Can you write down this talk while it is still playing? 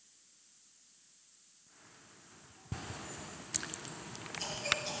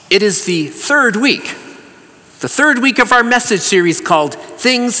It is the third week of our message series called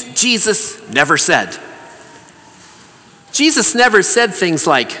Things Jesus Never Said. Jesus never said things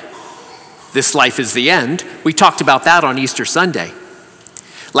like, "This life is the end." We talked about that on Easter Sunday.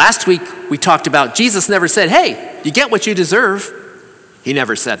 Last week, we talked about Jesus never said, "Hey, you get what you deserve." He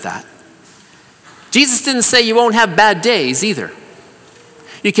never said that. Jesus didn't say you won't have bad days either.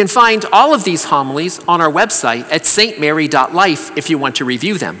 You can find all of these homilies on our website at stmary.life if you want to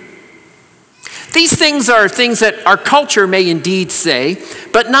review them. These things are things that our culture may indeed say,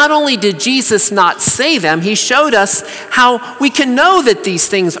 but not only did Jesus not say them, he showed us how we can know that these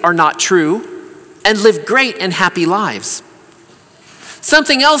things are not true and live great and happy lives.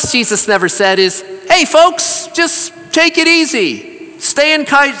 Something else Jesus never said is, "Hey folks, just take it easy. Stay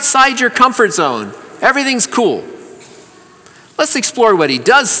inside your comfort zone. Everything's cool." Let's explore what he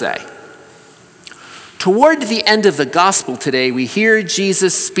does say. Toward the end of the gospel today, we hear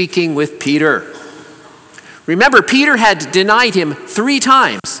Jesus speaking with Peter. Remember, Peter had denied him 3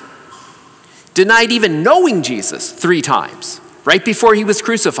 times, denied even knowing Jesus 3 times, right before he was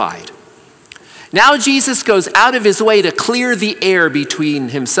crucified. Now Jesus goes out of his way to clear the air between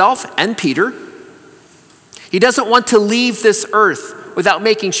himself and Peter. He doesn't want to leave this earth without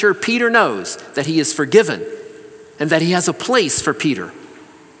making sure Peter knows that he is forgiven and that he has a place for Peter.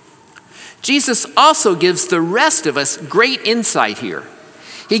 Jesus also gives the rest of us great insight here.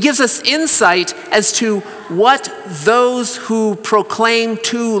 He gives us insight as to what those who proclaim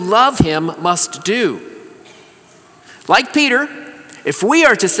to love him must do. Like Peter, if we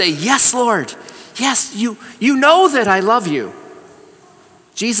are to say, "Yes, Lord, yes, you know that I love you,"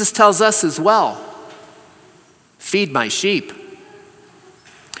 Jesus tells us as well, "Feed my sheep."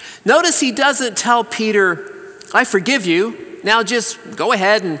 Notice he doesn't tell Peter, "I forgive you. Now just go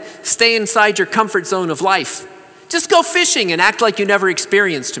ahead and stay inside your comfort zone of life. Just go fishing and act like you never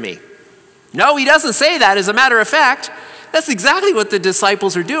experienced me." No, he doesn't say that. As a matter of fact, that's exactly what the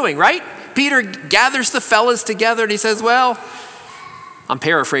disciples are doing, right? Peter gathers the fellas together and he says, "Well," I'm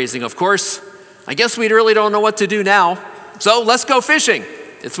paraphrasing, of course, "I guess we really don't know what to do now. So let's go fishing."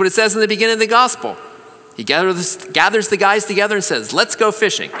 That's what it says in the beginning of the gospel. He gathers the guys together and says, "Let's go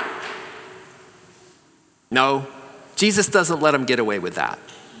fishing." No, Jesus doesn't let him get away with that.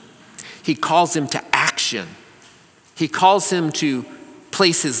 He calls him to action. He calls him to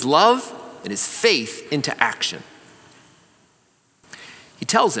place his love and his faith into action. He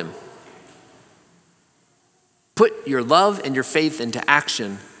tells him, "Put your love and your faith into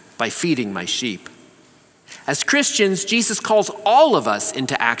action by feeding my sheep." As Christians, Jesus calls all of us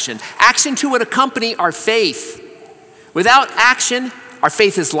into action. Action to accompany our faith. Without action, our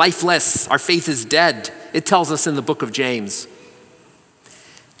faith is lifeless. Our faith is dead. It tells us in the book of James.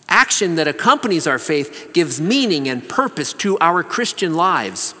 Action that accompanies our faith gives meaning and purpose to our Christian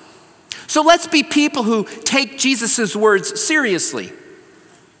lives. So let's be people who take Jesus' words seriously.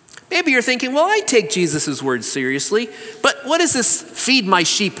 Maybe you're thinking, "Well, I take Jesus' words seriously, but what is this feed my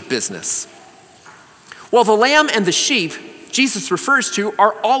sheep business?" Well, the lamb and the sheep Jesus refers to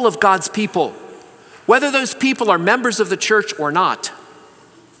are all of God's people, whether those people are members of the church or not.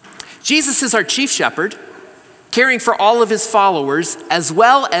 Jesus is our chief shepherd, caring for all of his followers, as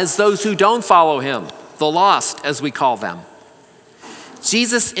well as those who don't follow him, the lost, as we call them.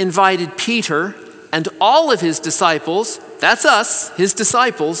 Jesus invited Peter and all of his disciples, that's us, his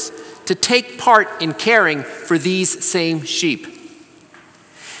disciples, to take part in caring for these same sheep.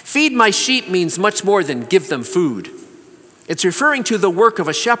 Feed my sheep means much more than give them food. It's referring to the work of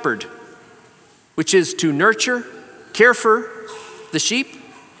a shepherd, which is to nurture, care for the sheep,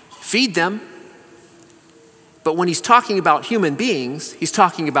 feed them. But when he's talking about human beings, he's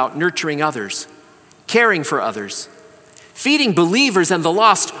talking about nurturing others, caring for others, feeding believers and the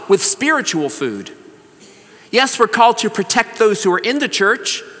lost with spiritual food. Yes, we're called to protect those who are in the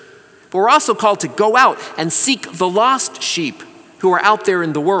church, but we're also called to go out and seek the lost sheep who are out there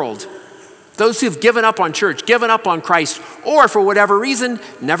in the world. Those who've given up on church, given up on Christ, or for whatever reason,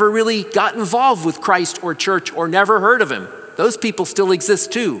 never really got involved with Christ or church or never heard of him. Those people still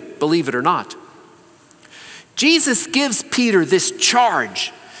exist too, believe it or not. Jesus gives Peter this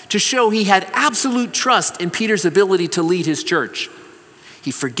charge to show he had absolute trust in Peter's ability to lead his church.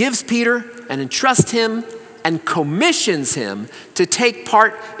 He forgives Peter and entrusts him and commissions him to take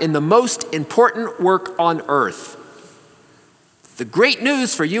part in the most important work on earth. The great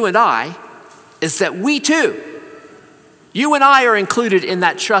news for you and I is that we too, you and I are included in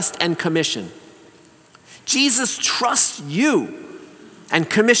that trust and commission. Jesus trusts you and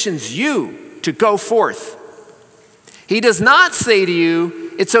commissions you to go forth. He does not say to you,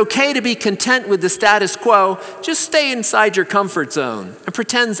 it's okay to be content with the status quo. Just stay inside your comfort zone and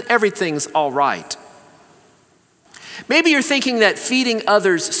pretend everything's all right. Maybe you're thinking that feeding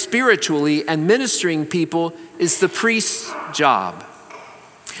others spiritually and ministering people is the priest's job.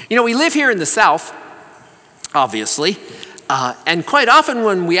 You know, we live here in the South, obviously, and quite often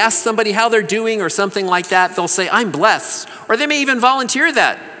when we ask somebody how they're doing or something like that, they'll say, I'm blessed. Or they may even volunteer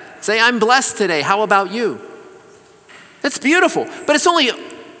that. Say, I'm blessed today. How about you? That's beautiful. But it's only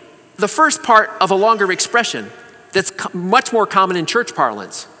the first part of a longer expression that's much more common in church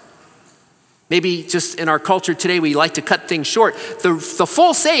parlance. Maybe just in our culture today, we like to cut things short. The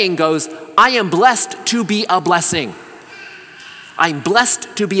full saying goes, I am blessed to be a blessing. I'm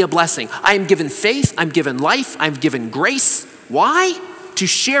blessed to be a blessing. I am given faith, I'm given life, I'm given grace. Why? To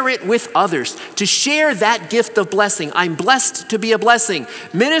share it with others, to share that gift of blessing. I'm blessed to be a blessing.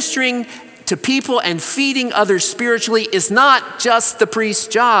 Ministering to people and feeding others spiritually is not just the priest's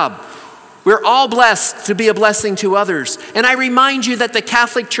job. We're all blessed to be a blessing to others. And I remind you that the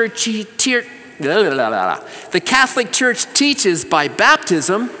Catholic Church teaches by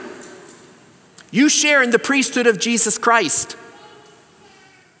baptism, you share in the priesthood of Jesus Christ.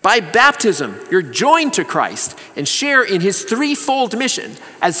 By baptism, you're joined to Christ and share in his threefold mission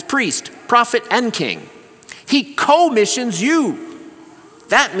as priest, prophet, and king. He co-missions you.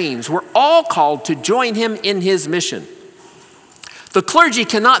 That means we're all called to join him in his mission. The clergy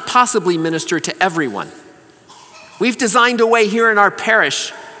cannot possibly minister to everyone. We've designed a way here in our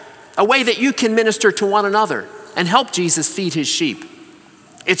parish, a way that you can minister to one another and help Jesus feed his sheep.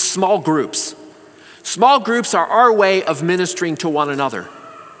 It's small groups. Small groups are our way of ministering to one another.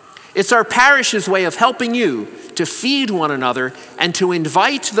 It's our parish's way of helping you to feed one another and to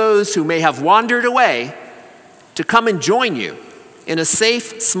invite those who may have wandered away to come and join you in a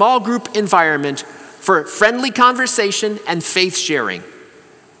safe, small group environment for friendly conversation and faith sharing.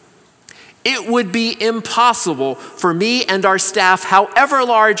 It would be impossible for me and our staff, however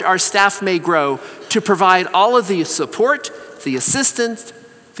large our staff may grow, to provide all of the support, the assistance,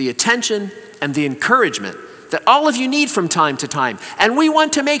 the attention, and the encouragement that all of you need from time to time. And we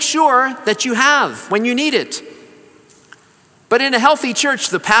want to make sure that you have when you need it. But in a healthy church,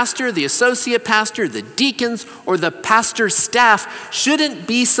 the pastor, the associate pastor, the deacons, or the pastor's staff shouldn't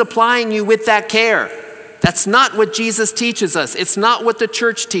be supplying you with that care. That's not what Jesus teaches us. It's not what the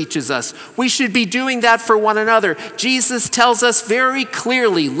church teaches us. We should be doing that for one another. Jesus tells us very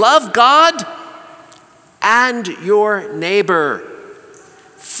clearly, love God and your neighbor.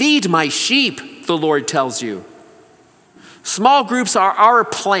 Feed my sheep, the Lord tells you. Small groups are our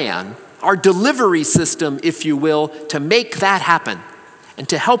plan, our delivery system, if you will, to make that happen and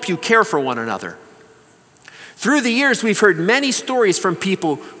to help you care for one another. Through the years, we've heard many stories from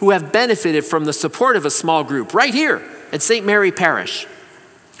people who have benefited from the support of a small group right here at St. Mary Parish.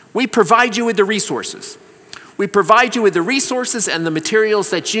 We provide you with the resources. We provide you with the resources and the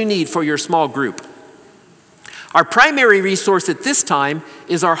materials that you need for your small group. Our primary resource at this time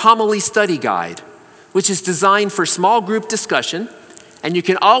is our homily study guide, which is designed for small group discussion, and you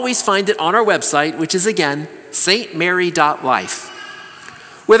can always find it on our website, which is again, stmary.life.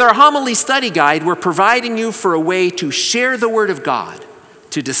 With our homily study guide, we're providing you for a way to share the Word of God,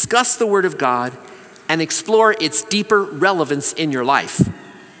 to discuss the Word of God, and explore its deeper relevance in your life.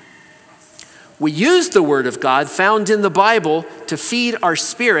 We use the Word of God found in the Bible to feed our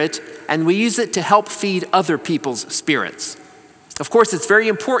spirit, and we use it to help feed other people's spirits. Of course, it's very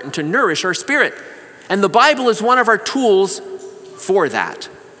important to nourish our spirit, and the Bible is one of our tools for that.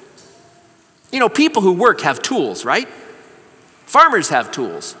 You know, people who work have tools, right? Farmers have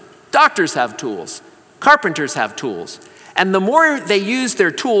tools. Doctors have tools. Carpenters have tools. And the more they use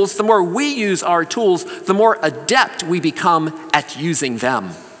their tools, the more we use our tools, the more adept we become at using them.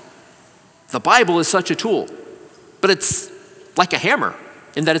 The Bible is such a tool, but it's like a hammer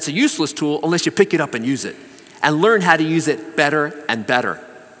in that it's a useless tool unless you pick it up and use it and learn how to use it better and better.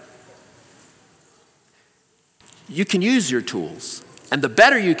 You can use your tools, and the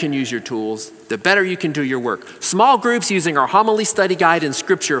better you can use your tools, the better you can do your work. Small groups using our homily study guide and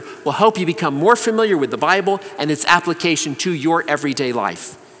scripture will help you become more familiar with the Bible and its application to your everyday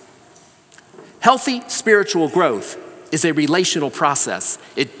life. Healthy spiritual growth is a relational process.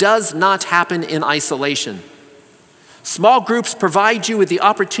 It does not happen in isolation. Small groups provide you with the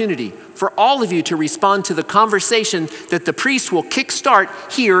opportunity for all of you to respond to the conversation that the priest will kickstart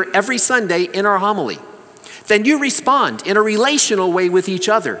here every Sunday in our homily. Then you respond in a relational way with each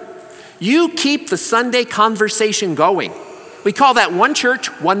other. You keep the Sunday conversation going. We call that one church,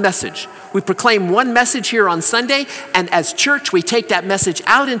 one message. We proclaim one message here on Sunday, and as church, we take that message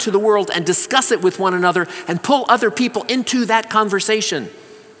out into the world and discuss it with one another and pull other people into that conversation.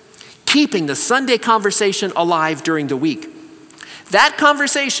 keeping the Sunday conversation alive during the week. That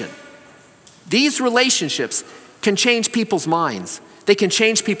conversation, these relationships can change people's minds. They can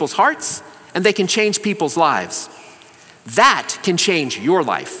change people's hearts, and they can change people's lives. That can change your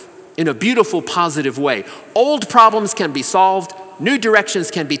life in a beautiful, positive way. Old problems can be solved, new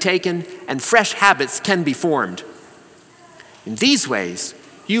directions can be taken, and fresh habits can be formed. In these ways,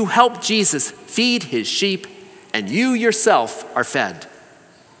 you help Jesus feed his sheep, and you yourself are fed.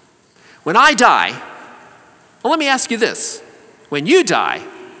 When I die, well, let me ask you this. When you die,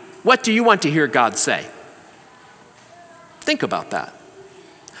 what do you want to hear God say? Think about that.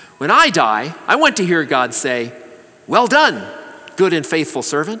 When I die, I want to hear God say, "Well done, good and faithful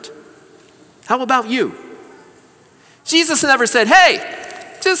servant." How about you? Jesus never said, "Hey,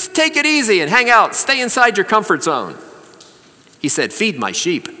 just take it easy and hang out, stay inside your comfort zone." He said, "Feed my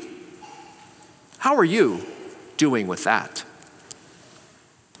sheep." How are you doing with that?